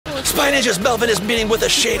Spy Ninjas, Melvin is meeting with a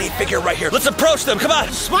shady figure right here. Let's approach them, come on.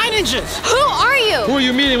 Spy Ninjas! Who are you? Who are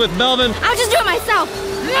you meeting with, Melvin? I'll just do it myself.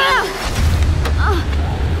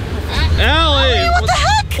 Allie! What the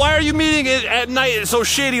heck? Why are you meeting at night so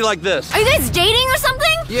shady like this? Are you guys dating or something?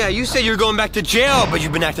 Yeah, you said you were going back to jail, but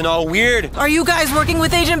you've been acting all weird. Are you guys working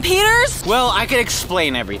with Agent Peters? Well, I can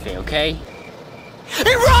explain everything, okay?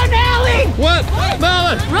 Hey, run, Allie! What?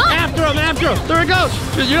 Melvin! Run! After him! There he goes!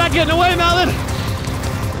 You're not getting away, Melvin!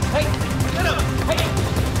 Hey, get him! Hey!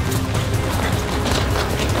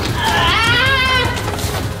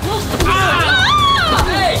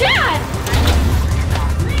 Hey! Dad!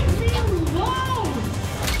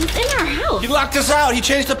 He's in our house. He locked us out. He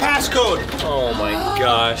changed the passcode. Oh my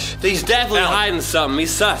gosh. He's definitely Allie. hiding something.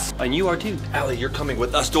 He's sus. And you are too. Allie, you're coming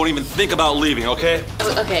with us. Don't even think about leaving, okay?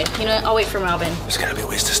 Okay, you know what? I'll wait for Melvin. There's gotta be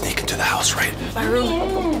ways to sneak into the house, right? My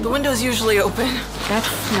room, the window's usually open.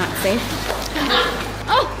 That's not safe.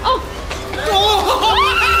 Oh!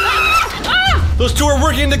 Those two are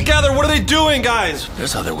working together. What are they doing, guys?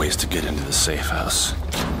 There's other ways to get into the safe house.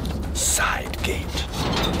 Side gate.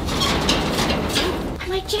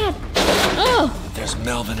 My dad. Oh! There's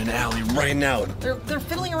Melvin and Allie right now. They're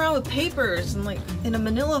fiddling around with papers and like in a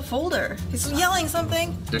manila folder. He's yelling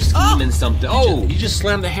something. They're scheming something. Oh! You just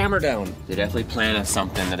slammed the hammer down. They're definitely planning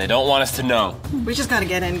something that they don't want us to know. We just gotta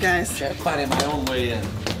get in, guys. Try to find my own way in.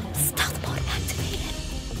 Stealth mode activated.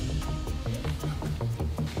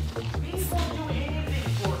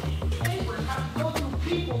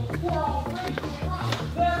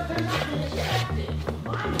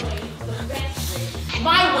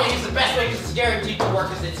 My way is the best way because it's guaranteed to work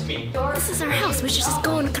because it's me. This is our house. We should just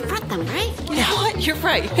go and confront them, right? You know what? You're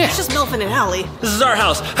right. It's just Melvin and Allie. This is our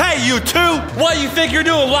house. Hey, you two! What do you think you're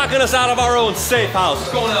doing locking us out of our own safe house?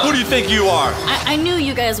 What's going on? Who do you think you are? I knew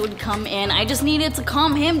you guys would come in. I just needed to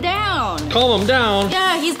calm him down. Calm him down.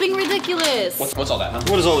 Yeah, he's being ridiculous. What's all that, huh?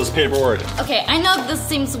 What is all this paperwork? Okay, I know this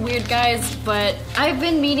seems weird, guys, but I've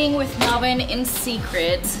been meeting with Melvin in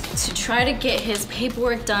secret to try to get his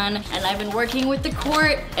paperwork done, and I've been working with the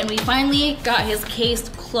court, and we finally got his case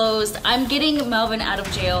closed. I'm getting Melvin out of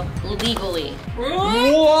jail legally.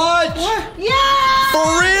 What? Yeah!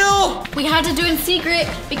 For real? We had to do it in secret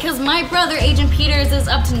because my brother, Agent Peters, is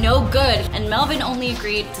up to no good, and Melvin only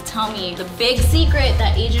agreed to tell me the big secret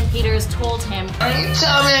that Agent Peters told him.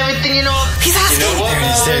 Tell me everything you know. He's asking. You know what,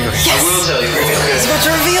 Melvin? I will tell you. He's about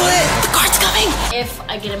to reveal it. The guard's coming. If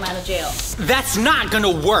I get him out of jail. That's not gonna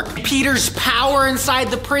work. Peter's power inside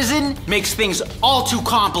the prison makes things all too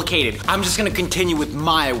complicated. I'm just gonna continue with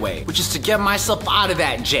my way, which is to get myself out of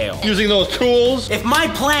that jail. Using those tools. If my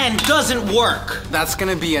plan doesn't work, that's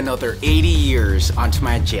gonna be another 80 years onto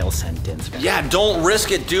my jail sentence. Yeah, don't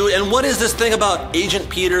risk it, dude. And what is this thing about Agent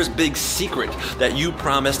Peters' big secret that you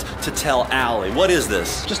promised to tell Allie? What is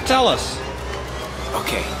this? Just tell us.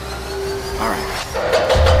 Okay. All right.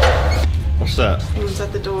 What's that? Who's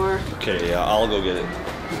at the door? Okay, yeah, I'll go get it.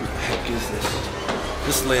 Who the heck is this?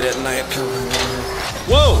 This late at night coming.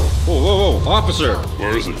 Whoa, officer.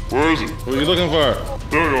 Where is it? Where is it? What are you looking for?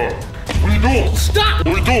 There you are. What are you doing? Stop!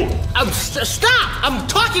 What are you doing? Stop! I'm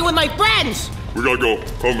talking with my friends. We gotta go.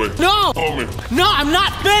 Help me. No! Help me. No, I'm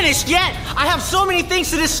not finished yet. I have so many things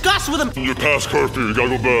to discuss with them. You're past curfew. You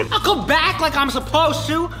gotta go back. I'll come back like I'm supposed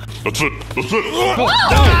to. That's it. That's it. Oh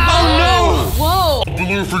Whoa! I've been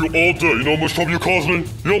looking for you all day. You know how much trouble you caused me?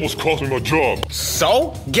 You almost cost me my job.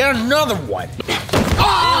 So? Get another one.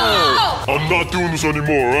 I'm not doing this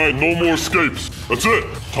anymore, alright? No more escapes. That's it.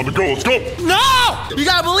 Time to go. Let's go. No! You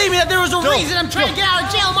gotta believe me that there was a reason I'm trying to get out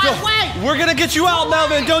of jail my way. We're gonna get you out,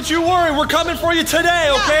 Melvin. Don't you worry. We're coming for you today,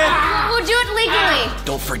 okay? We'll do it legally.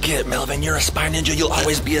 Don't forget, Melvin, you're a spy ninja. You'll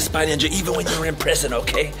always be a spy ninja, even when you're in prison,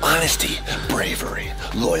 okay? Honesty, bravery,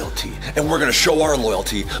 loyalty. And we're gonna show our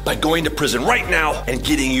loyalty by going to prison right now and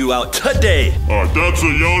getting you out today. Alright, that's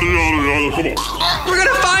it. Yada, yada, yada. Come on. We're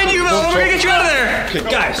gonna find you, Melvin. We're gonna get you out of there. Okay,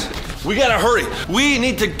 guys, we gotta hurry. We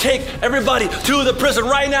need to take everybody to the prison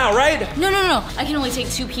right now, right? No. I can only take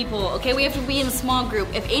 2 people, okay? We have to be in a small group.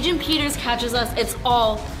 If Agent Peters catches us, it's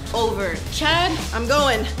all over. Chad? I'm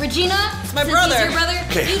going. Regina? It's my since brother. He's your brother?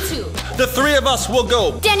 Okay. You two. The 3 of us will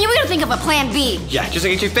go. Daniel, we gotta think of a plan B. Yeah, just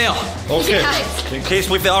in case you fail. Okay. Guys. In case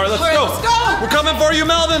we fail. All right, let's go. Let's go. We're coming for you,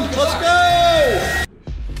 Melvin. Let's go.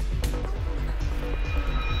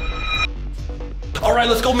 All right,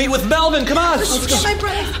 let's go meet with Melvin. Come on. Let's go. My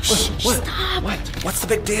brother. Stop. What's the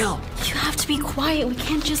big deal? You have to be quiet. We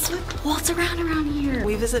can't just waltz around here.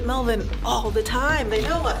 We visit Melvin all the time. They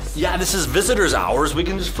know us. Yeah, this is visitors' hours. We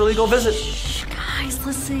can just freely go visit. Shh, guys. Guys,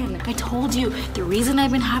 listen. I told you, the reason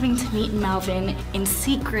I've been having to meet Melvin in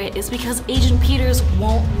secret is because Agent Peters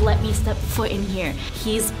won't let me step foot in here.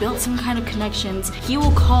 He's built some kind of connections. He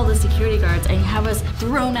will call the security guards and have us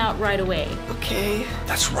thrown out right away. Okay.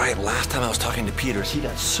 That's right. Last time I was talking to Peters, he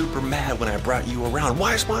got super mad when I brought you around.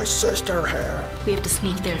 Why is my sister here? We have to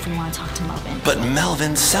sneak there if we want to talk to Melvin. But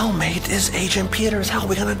Melvin's cellmate is Agent Peters. How are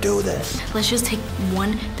we gonna do this? Let's just take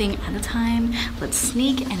one thing at a time. Let's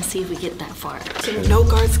sneak and see if we get that far. So no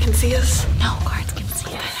guards can see us? No guards can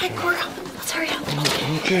see us. Hey, Cora. Let's hurry up.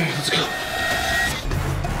 Okay, let's go.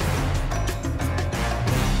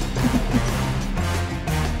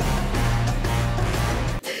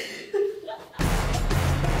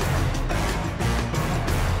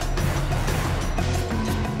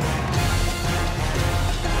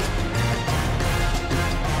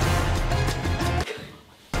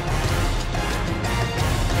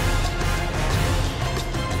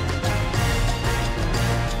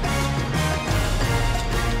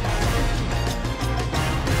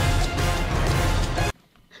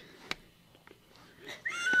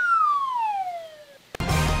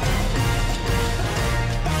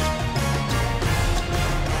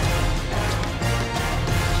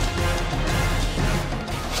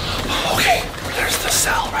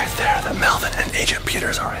 Cell right there that Melvin and Agent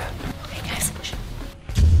Peters are in. Hey guys,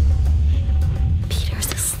 Peters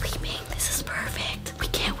is sleeping. This is perfect. We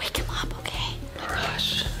can't wake him up, okay?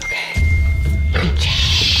 Rush. Okay.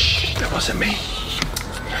 That wasn't me.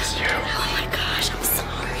 That's you. Oh my gosh, I'm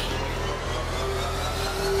sorry.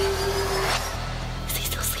 Is he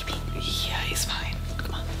still sleeping? Yeah, he's fine.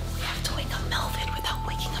 Come on. We have to wake up Melvin without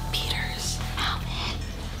waking up Peters. Melvin.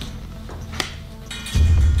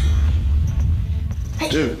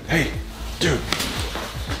 Dude, hey, dude.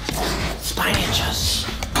 Spy ninjas.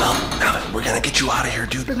 Melvin, we're gonna get you out of here,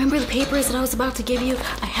 dude. Remember the papers that I was about to give you?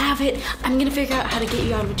 I have it. I'm gonna figure out how to get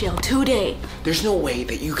you out of jail today. There's no way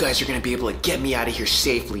that you guys are gonna be able to get me out of here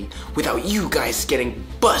safely without you guys getting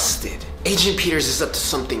busted. Agent Peters is up to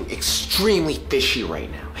something extremely fishy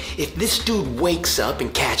right now. If this dude wakes up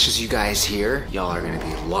and catches you guys here, y'all are gonna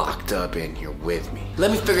be locked up in here with me.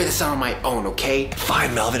 Let me figure this out on my own, okay?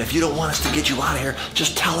 Fine, Melvin. If you don't want us to get you out of here,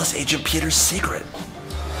 just tell us Agent Peters' secret.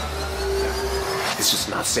 It's just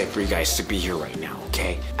not safe for you guys to be here right now,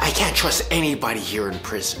 okay? I can't trust anybody here in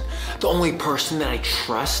prison. The only person that I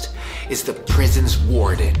trust is the prison's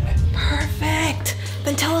warden. Perfect.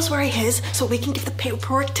 Then tell us where he is so we can give the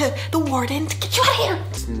paperwork to the warden to get you out of here.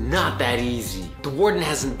 It's not that easy. The warden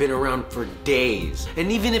hasn't been around for days.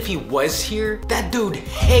 And even if he was here, that dude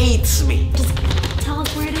hates me. Just tell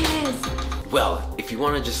us where it is. Well, if you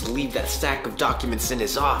want to just leave that stack of documents in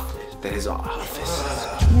his office, then his office.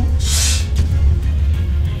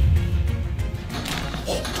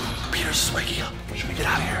 Oh, Peters is waking up. Should we get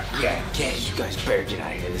out of here? Yeah, you guys better get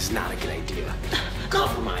out of here. This is not a good idea.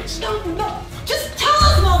 Compromise. No. Just tell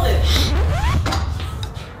us, Melvin.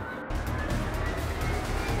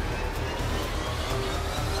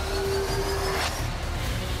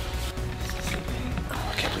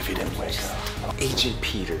 I can't believe he didn't wake up. Agent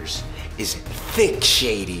Peters is thick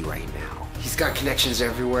shady right now. He's got connections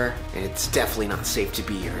everywhere, and it's definitely not safe to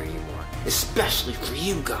be here anymore. Especially for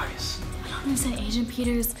you guys. I don't understand. Agent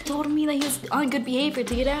Peters told me that he was on good behavior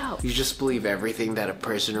to get out. You just believe everything that a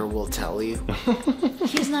prisoner will tell you?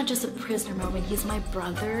 He's not just a prisoner, Melvin. He's my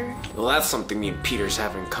brother. Well, that's something me and Peters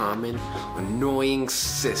have in common. Annoying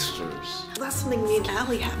sisters. That's something me and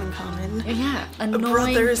Allie have in common. Yeah, annoying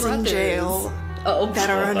Brothers in jail that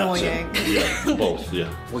are annoying. Yeah, both,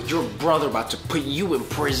 yeah. Well, your brother about to put you in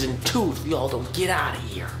prison too if y'all don't get out of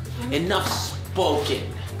here. Enough spoken.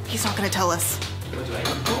 He's not gonna tell us.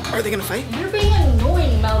 Are they gonna fight? You're being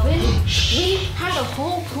annoying, Melvin. We had a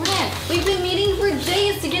whole plan. We've been meeting for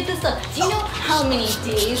days to get this done. Do you know how many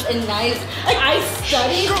days and nights I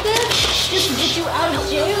studied this just to get you out of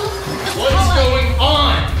jail? What's going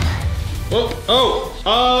on?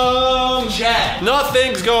 Chad.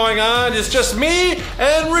 Nothing's going on. It's just me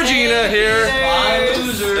and Regina here. Five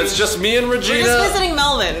losers. It's just me and Regina. We're just visiting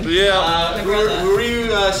Melvin. Yeah. Who are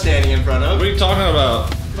you standing in front of? What are you talking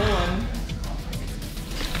about? No one.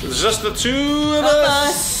 It's just the two of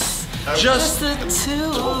us. Just the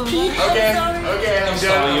two. Okay, I'm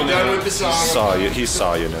done with the song. He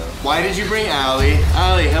saw you now. Why did you bring Allie?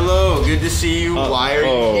 Allie, hello, good to see you. Why are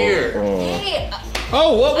you here? Hey,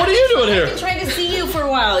 Oh, what are you doing I've here? been trying to see you for a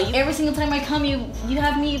while. Every single time I come, you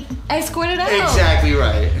have me escorted out. Exactly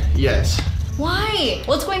right. Yes. Why?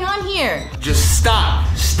 What's going on here? Just stop.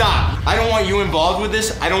 I don't want you involved with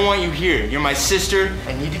this. I don't want you here. You're my sister.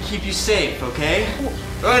 I need to keep you safe, okay?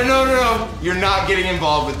 No. You're not getting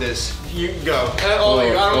involved with this. You go. Oh, I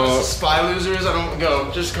don't want to spy losers. I don't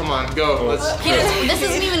go. Just come on, go. Let's. This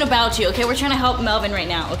isn't even about you, okay? We're trying to help Melvin right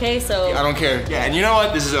now, okay? So. I don't care. Yeah, and you know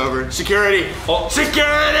what? This is over. Security. Oh.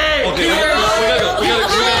 Security. Okay, we gotta go.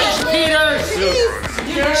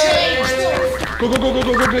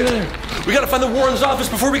 We gotta find the warden's office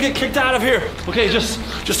before we get kicked out of here. Okay, just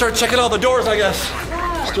start checking all the doors, I guess.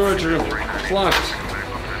 Storage room, it's locked.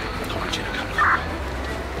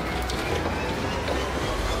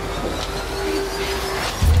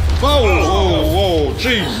 Whoa,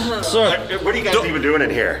 jeez. Sorry. What are you guys even doing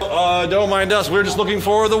in here? Don't mind us. We're just looking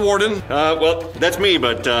for the warden. Well, that's me,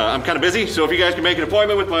 but I'm kind of busy. So if you guys can make an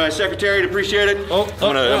appointment with my secretary, I'd appreciate it. I'm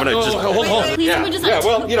gonna just hold on. Please, can we just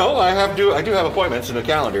Well, you know, I do have appointments in the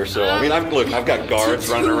calendar. So I mean, I've got guards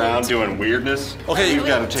running around doing weirdness. Okay, you've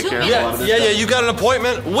got to take care of a lot of this stuff. Yeah. You got an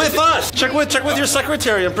appointment with us. Check with your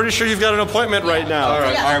secretary. I'm pretty sure you've got an appointment right now. All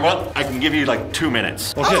right. Well, I can give you like 2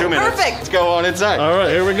 minutes. Okay. 2 minutes. Perfect. Let's go on inside. All right,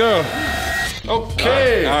 here we go.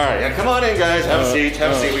 Okay. All right. Yeah, come on in, guys. Have a seat.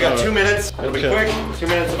 Have a seat. We got 2 minutes. It'll be quick. 2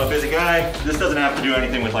 minutes. I'm a busy guy. This doesn't have to do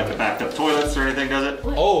anything with like the backed up toilets or anything, does it?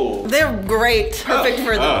 Oh. They're great. Perfect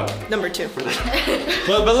for the number 2.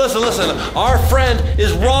 But listen. Our friend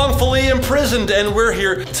is wrongfully imprisoned, and we're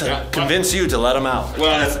here to convince you to let him out.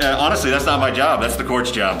 Well, honestly, that's not my job. That's the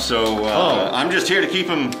court's job. So I'm just here to keep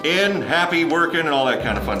him in, happy, working, and all that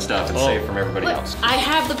kind of fun stuff, and safe from everybody else. I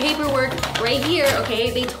have the paperwork right here,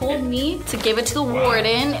 okay? They told me to give it to the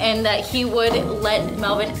warden and that he would let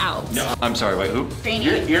Melvin out. No, I'm sorry, wait, who?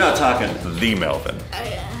 Training. You're not talking the Melvin.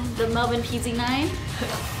 The Melvin PZ9?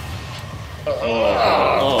 Look.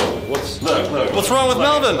 What's wrong with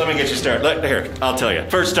Melvin? Let me get you started. Here, I'll tell you.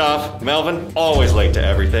 First off, Melvin, always late to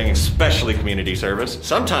everything, especially community service.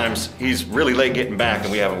 Sometimes he's really late getting back,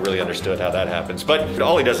 and we haven't really understood how that happens. But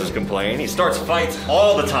all he does is complain. He starts fights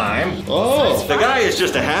all the time. Oh. The guy is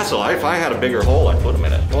just a hassle. If I had a bigger hole, I'd put him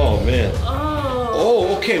in it. Oh, man.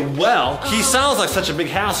 Oh, okay. Well, he sounds like such a big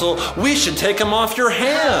hassle. We should take him off your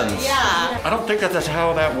hands. Yeah. I don't think that's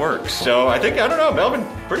how that works. So I don't know, Melvin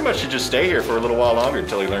pretty much should just stay here for a little while longer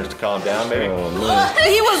until he learns to calm down, maybe. Oh, man.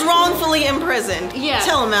 He was wrongfully imprisoned. Yeah.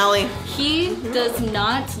 Tell him, Allie. He does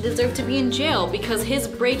not deserve to be in jail because his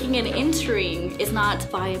breaking and entering is not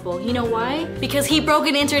viable. You know why? Because he broke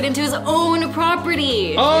and entered into his own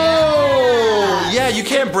property. Oh, yeah, you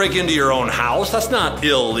can't break into your own house. That's not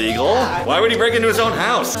illegal. Why would he break into his own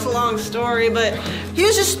house? It's a long story, but he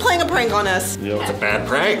was just playing a prank on us. It's a bad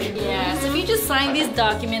prank. Yeah, so if you just sign these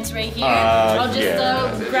documents right here, I'll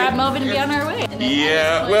just grab Melvin and be on our way.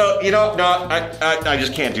 Yeah, well, you know, no, I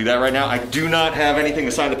just can't do that right now. I do not have anything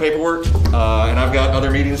to sign the paperwork, and I've got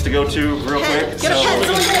other meetings to go to real quick. Get a pen, someone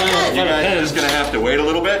get a pen. You guys are just gonna have to wait a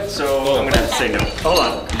little bit, so I'm gonna have to say no. Hold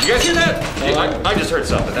on, did you guys hear that? I just heard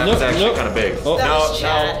something. That was actually kind of big. That was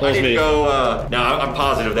Chad. I need to go, now I'm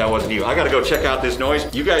positive that wasn't you. I gotta go check out this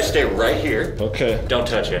noise. You guys stay right here. Okay. Don't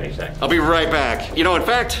touch anything. I'll be right back. You know, in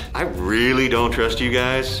fact, I really don't trust you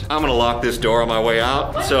guys. I'm gonna lock this door on my way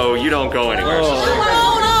out, so you don't go anywhere.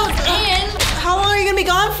 And How long are you gonna be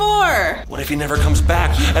gone for? What if he never comes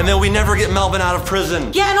back, and then we never get Melvin out of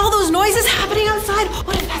prison? Yeah, and all those noises happening outside.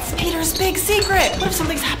 What if that's Peter's big secret? What if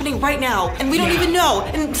something's happening right now, and we don't even know,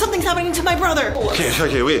 and something's happening to my brother?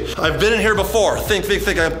 Okay, wait. I've been in here before. Think.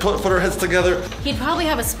 I put our heads together. he'd probably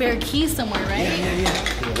have a spare key somewhere, right?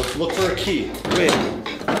 Yeah. Let's look for a key. Wait.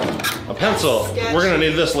 A pencil. We're gonna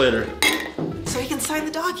need this later. So he can sign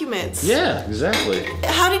the documents. Yeah, exactly.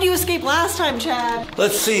 How did you escape last time, Chad?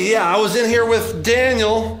 Let's see. Yeah, I was in here with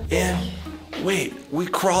Daniel, and wait, we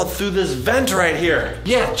crawled through this vent right here.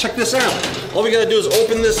 Yeah, check this out. All we gotta do is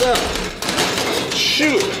open this up.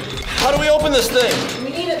 Shoot. How do we open this thing?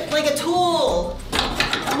 We need like a tool.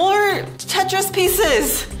 More Tetris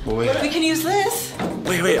pieces. Wait. We can use this.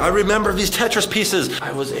 Wait, I remember these Tetris pieces.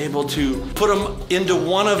 I was able to put them into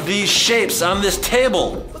one of these shapes on this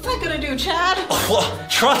table. What's that gonna do, Chad? Well,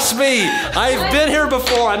 trust me, I've been here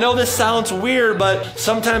before. I know this sounds weird, but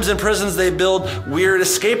sometimes in prisons they build weird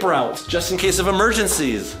escape routes just in case of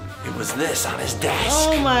emergencies. It was this on his desk.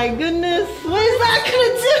 Oh my goodness. What is that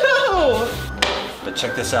gonna do? But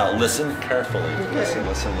check this out. Listen carefully. Okay. Listen.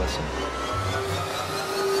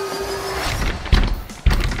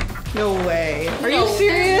 No way. Are you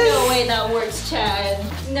serious? No way that works, Chad.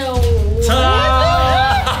 No.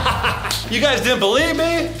 You guys didn't believe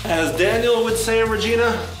me? As Daniel would say,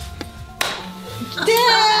 Regina. Chad!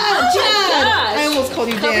 Gosh. I almost called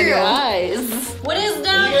you Cover Daniel. your eyes. What is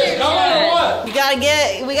down there, Come on, Chad? what?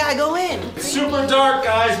 We gotta go in. It's super dark,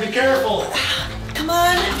 guys. Be careful. Come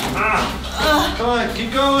on. Come on,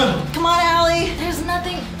 keep going. Come on, Allie. There's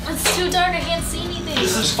nothing. Let's It's too dark, I can't see anything.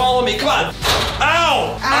 Just follow me, come on.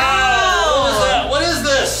 Ow! Ow! What is that? What is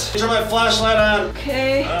this? Turn my flashlight on.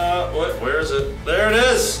 Okay. Where is it? There it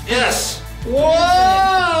is. Yes.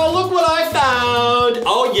 Whoa! Look what I found!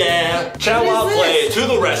 Oh yeah. Chow Wow Play to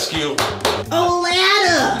the rescue. Oh,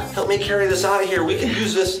 ladder! Help me carry this out of here. We can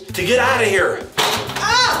use this to get out of here.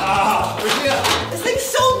 Where'd you go? This thing's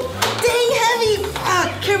so dang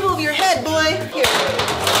heavy! Careful of your head, boy. Here,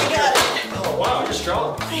 I got it. Oh wow, you're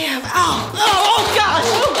strong. I am. Ow! Oh gosh!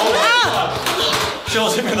 Oh, She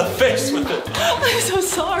almost hit me in the face with it. I'm so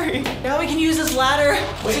sorry. Now we can use this ladder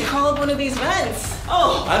to crawl up one of these vents.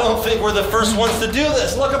 Oh, I don't think we're the first ones to do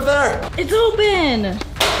this. Look up there. It's open.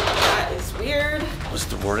 that is weird. Was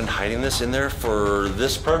the warden hiding this in there for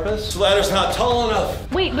this purpose? This ladder's not tall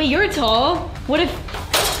enough. Wait, but you're tall. What if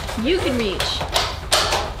you can reach?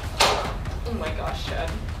 Oh my gosh, Chad.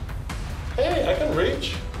 Hey, I can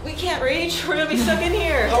reach. We can't reach. We're gonna be stuck in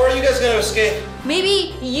here. How are you guys gonna escape?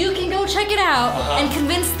 Maybe you can go check it out and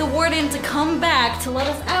convince the warden to come back to let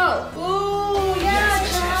us out. Ooh, yeah,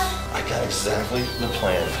 Chad. I got exactly the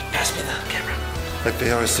plan. Pass me the camera. Like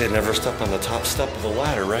they always say, never step on the top step of the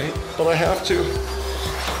ladder, right? But I have to.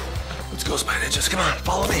 Let's go, Spy Ninjas. Come on,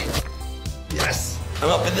 follow me. Yes. I'm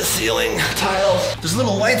up in the ceiling tiles. There's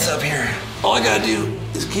little lights up here. All I gotta do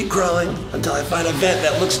is keep crawling until I find a vent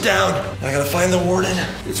that looks down. I gotta find the warden.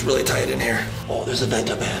 It's really tight in here. Oh, there's a vent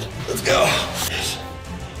up ahead. Let's go. Yes.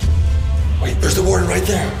 Wait, there's the warden right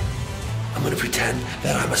there. I'm gonna pretend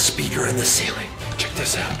that I'm a speaker in the ceiling. Check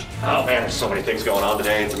this out. Oh man, there's so many things going on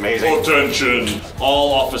today. It's amazing. Attention,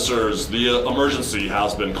 all officers. The emergency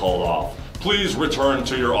has been called off. Please return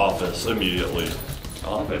to your office immediately.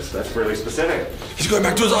 Office? That's really specific. He's going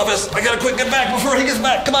back to his office. I gotta quick get back before he gets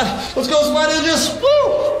back. Come on, let's go, Spy Ninjas.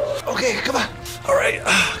 Woo! Okay, come on. All right.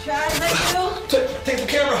 Chad, is that you? Take the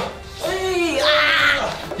camera. Hey,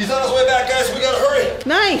 He's on his way back, guys. We gotta hurry.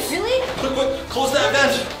 Nice. Really? Quick, close that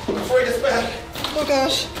vent before he gets back. Oh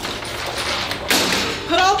gosh.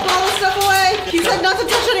 Put all the stuff away. He said not to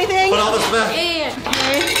touch anything. Put all this back. Yeah.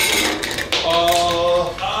 Okay.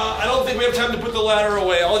 I don't think we have time to put the ladder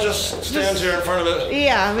away. I'll just stand here in front of it.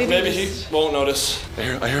 Yeah, Maybe he won't notice.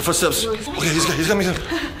 I hear footsteps. Okay, he's got me.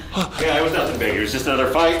 Yeah, it was nothing big. It was just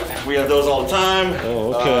another fight. We have those all the time.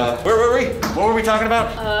 Oh, okay. Where were we? What were we talking about?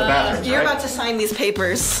 The bathrooms, You're right? about to sign these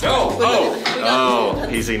papers. Oh,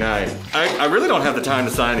 easy night. I really don't have the time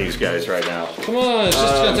to sign these guys right now. Come on, it's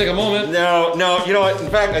just gonna take a moment. No, you know what? In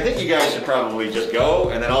fact, I think you guys should probably just go,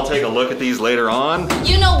 and then I'll take a look at these later on.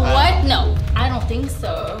 You know what? No, I don't think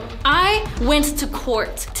so. I went to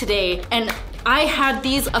court today and I had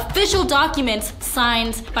these official documents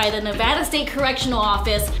signed by the Nevada State Correctional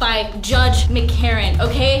Office by Judge McCarran,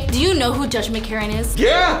 okay? Do you know who Judge McCarran is?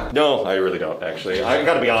 Yeah! No, I really don't, actually. I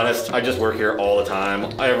gotta be honest, I just work here all the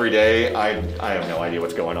time. Every day, I have no idea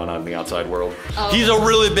what's going on in the outside world. He's a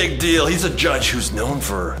really big deal. He's a judge who's known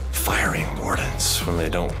for firing wardens when they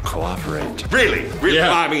don't cooperate. Really?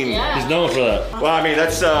 Yeah. I mean, He's known for that. well, I mean,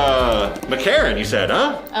 that's, McCarran, you said,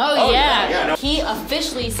 huh? Oh, yeah. yeah, no. He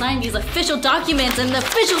officially signed these official documents in the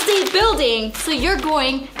official state building. So you're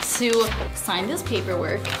going to sign this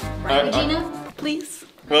paperwork. Right, Regina? Please.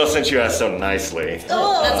 Well, since you asked so nicely.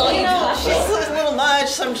 Oh, That's all you got. She's a little much,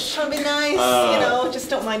 so I'm just trying to be nice. Just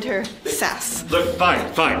don't mind her sass. Look, fine.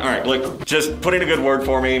 All right, look, just put in a good word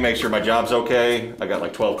for me, make sure my job's okay. I got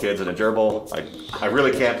like 12 kids and a gerbil. I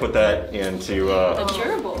really can't put that into, A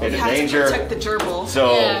gerbil. into You have danger. to protect the gerbil.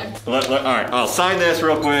 So, Yeah. all right, I'll sign this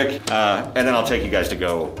real quick, and then I'll take you guys to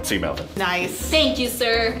go see Melvin. Nice. Thank you,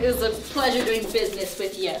 sir. It was a pleasure doing business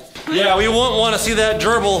with you. Yeah, we won't want to see that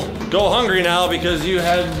gerbil go hungry now because you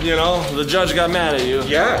had, the judge got mad at you.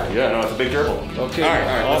 Yeah, no, it's a big gerbil. Okay. All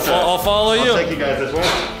right, I'll follow you. I'll take you guys this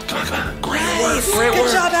way. Come on. Great Nice. work.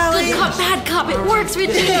 Good job, Allie. Good cop, bad cop. It works,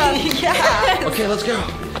 Regina. Yeah. Okay, let's go.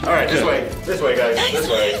 All right, this way, guys, this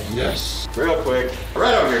way. Yes. Real quick.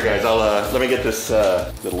 Right over here, guys. I'll let me get this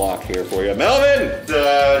little lock here for you. Melvin,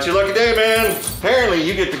 it's your lucky day, man. Apparently,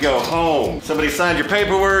 you get to go home. Somebody signed your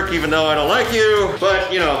paperwork, even though I don't like you. But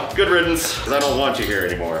good riddance, because I don't want you here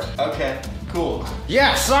anymore. Okay, cool.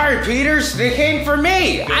 Yeah, sorry, Peters. They came for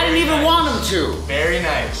me. I didn't even want them to. Very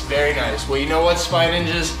nice, very nice. Well, you know what, Spy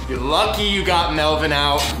Ninjas? You're lucky you got Melvin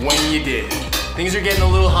out when you did. Things are getting a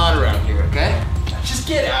little hot around here, okay? Just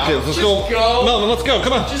get out. Okay, let's Just go. Melvin, let's go.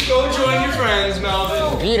 Come on. Just go join your friends,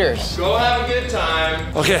 Melvin. Peters. Go have a good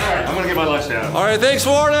time. Okay. All right, I'm gonna get my lunch now. All right, thanks,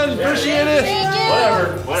 Warden. Appreciate it. Thank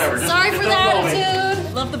you. Whatever. Just Sorry for the don't call me.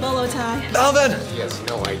 attitude. Love the bolo tie. Melvin, He has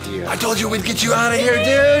no idea. I told you we'd get you out of here,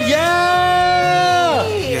 dude. Yeah.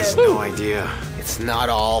 He has no idea. It's not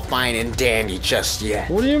all fine and dandy just yet.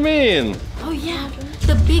 What do you mean? Oh, yeah.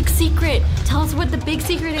 The big secret. Tell us what the big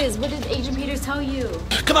secret is. What did Agent Peters tell you?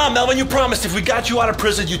 Come on, Melvin, you promised if we got you out of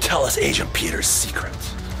prison, you'd tell us Agent Peters' secret.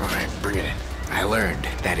 All right, bring it in. I learned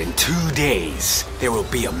that in 2 days, there will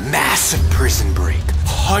be a massive prison break.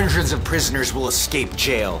 Hundreds of prisoners will escape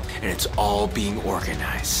jail, and it's all being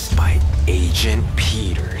organized by Agent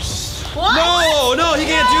Peters. What?